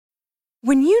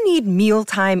When you need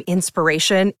mealtime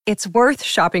inspiration, it's worth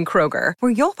shopping Kroger,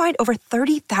 where you'll find over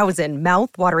 30,000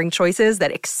 mouth-watering choices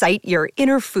that excite your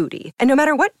inner foodie. And no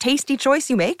matter what tasty choice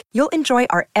you make, you'll enjoy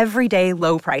our everyday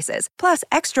low prices, plus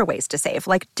extra ways to save,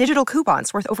 like digital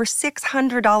coupons worth over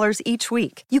 $600 each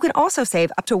week. You can also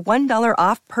save up to $1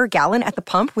 off per gallon at the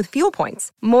pump with fuel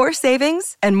points. More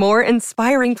savings and more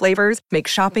inspiring flavors make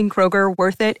shopping Kroger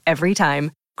worth it every time.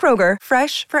 Kroger,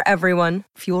 fresh for everyone.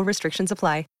 Fuel restrictions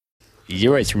apply. You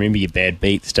always remember your bad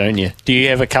beats, don't you? Do you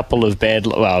have a couple of bad...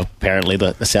 Well, apparently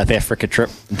the South Africa trip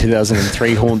in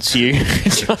 2003 haunts you.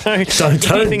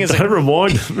 Don't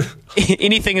remind them.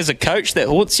 Anything as a coach that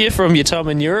haunts you from your time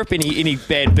in Europe? Any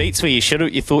bad beats where you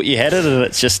thought you had it and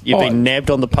it's just you've been nabbed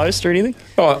on the post or anything?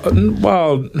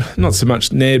 Well, not so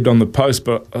much nabbed on the post,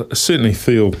 but I certainly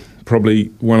feel probably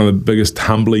one of the biggest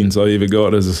humblings I ever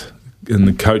got is in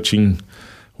the coaching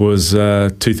was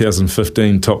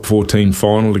 2015 top 14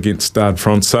 final against Stade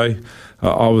Francais.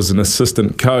 I was an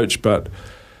assistant coach, but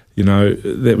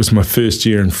that was my first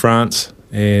year in France,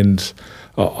 and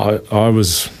I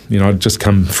was I'd just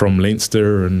come from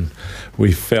Leinster, and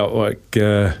we felt like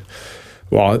the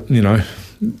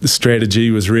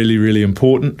strategy was really, really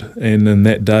important, and in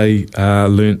that day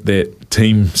learnt that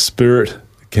team spirit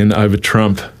can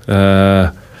over-trump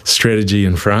strategy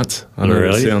in France. I know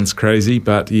it sounds crazy,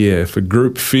 but yeah, if a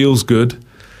group feels good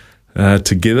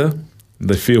together,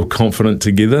 they feel confident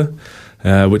together,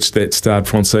 which that Stade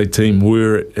Francais team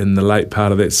were in the late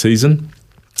part of that season,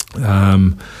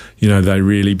 they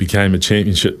really became a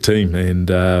championship team. And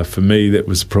for me, that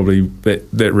was probably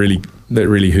that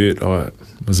really hurt. I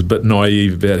was a bit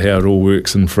naive about how it all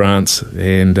works in France,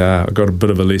 and I got a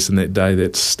bit of a lesson that day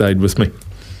that stayed with me.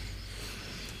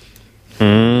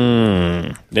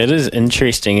 That is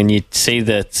interesting, and you see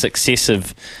the success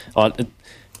of...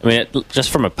 just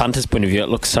from a punter's point of view, it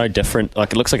looks so different.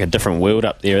 Like, it looks like a different world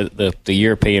up there, the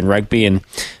European rugby, and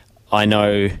I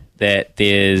know that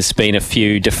there's been a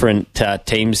few different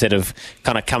teams that have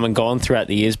kind of come and gone throughout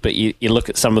the years, but you look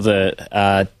at some of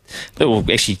the...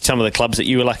 some of the clubs that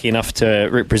you were lucky enough to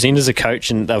represent as a coach,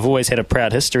 and they've always had a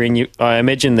proud history, and I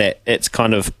imagine that it's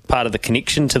kind of part of the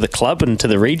connection to the club and to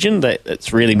the region, that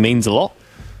it really means a lot.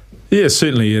 Yeah,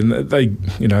 certainly, and they,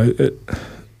 that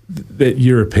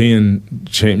European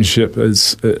Championship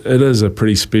is a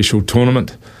pretty special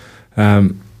tournament.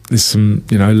 There's some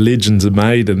legends are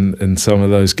made in some of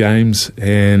those games,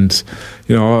 and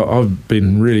I've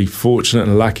been really fortunate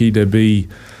and lucky to be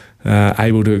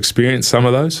able to experience some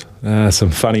of those.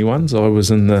 Some funny ones. I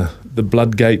was in the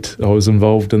Bloodgate. I was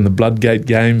involved in the Bloodgate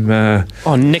game.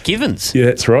 Nick Evans. Yeah,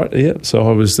 that's right. Yeah, so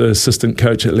I was the assistant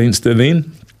coach at Leinster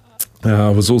then.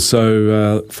 I was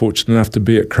also fortunate enough to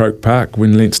be at Croke Park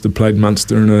when Leinster played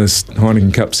Munster in a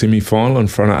Heineken Cup semi-final in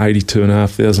front of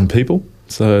 82,500 people.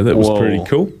 So that was pretty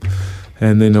cool.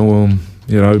 And then, to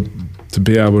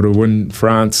be able to win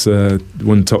France,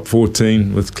 win top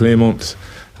 14 with Clermont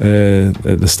at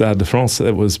the Stade de France,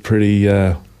 that was pretty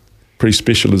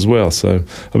special as well. So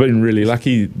I've been really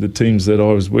lucky. The teams that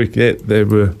I was working at, they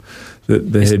had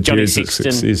Johnny periods of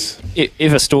success.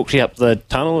 Ever stalked you up the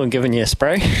tunnel and given you a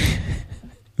spray?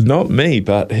 Not me,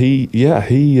 but he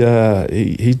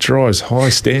drives high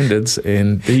standards,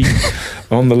 and he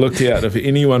on the lookout. If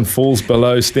anyone falls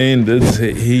below standards,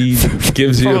 he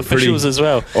gives you a pretty officials as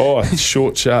well.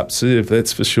 Short, sharp serve,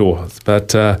 that's for sure.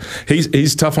 But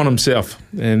he's tough on himself,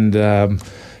 and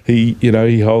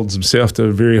he holds himself to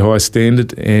a very high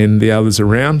standard, and the others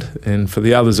around. And for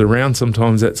the others around,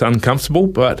 sometimes that's uncomfortable,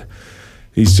 but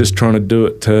he's just trying to do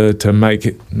it to make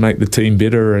the team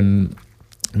better and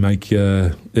make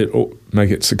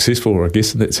it successful. I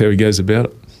guess that's how he goes about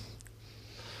it.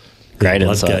 Great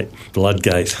insight.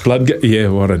 Bloodgate. Yeah,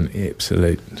 what an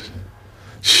absolute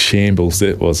shambles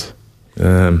that was.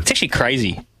 It's actually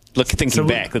crazy. Thinking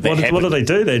back, that happened. What did they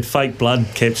do? They had fake blood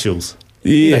capsules.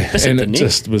 Yeah, and it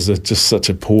just was just such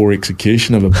a poor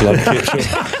execution of a blood capsule.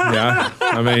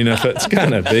 I mean, if it's going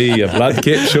to be a blood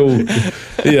capsule,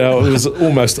 it was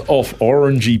almost off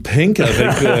orangey pink, I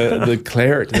think, the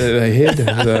claret that they had.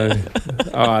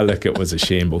 Look, it was a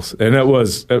shambles. And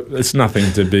it's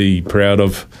nothing to be proud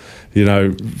of.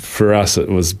 For us, it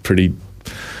was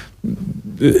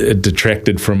it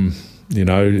detracted from,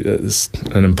 it's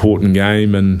an important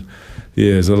game, and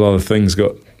there's a lot of things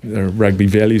rugby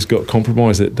values got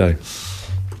compromised that day.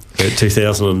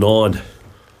 2009.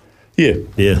 Yeah.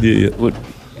 Would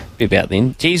be about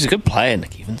then. He's a good player,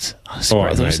 Nick Evans. I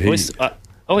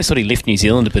always thought he left New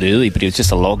Zealand a bit early, but he was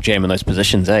just a logjam in those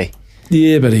positions, eh?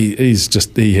 Yeah, but he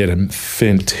had a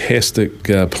fantastic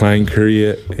playing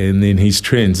career, and then he's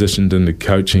transitioned into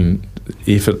coaching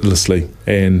effortlessly.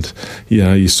 And,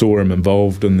 you saw him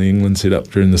involved in the England setup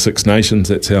during the Six Nations.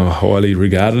 That's how highly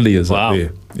regarded he is up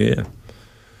there. Yeah.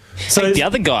 So the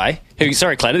other guy who's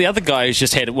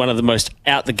just had one of the most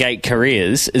out-the-gate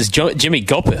careers is Jimmy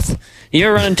Goppeth. You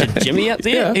ever run into Jimmy up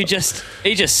there? Yeah. He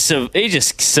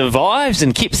just survives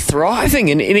and keeps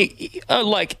thriving, and he,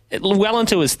 like well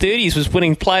into his 30s was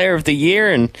winning Player of the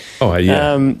Year, and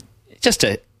that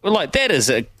is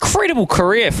a credible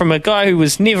career from a guy who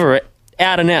was never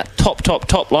out-and-out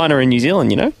top liner in New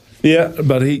Zealand, Yeah,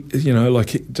 but he,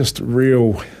 just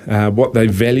real, what they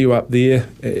value up there,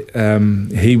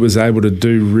 he was able to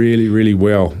do really, really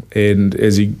well. And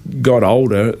as he got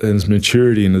older, his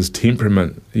maturity and his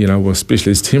temperament,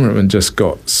 especially his temperament just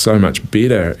got so much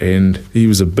better. And he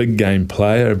was a big game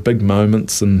player, big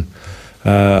moments. And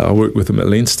I worked with him at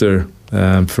Leinster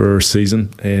for a season.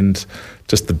 And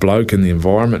just the bloke and the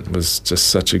environment was just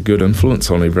such a good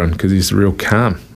influence on everyone because he's real calm.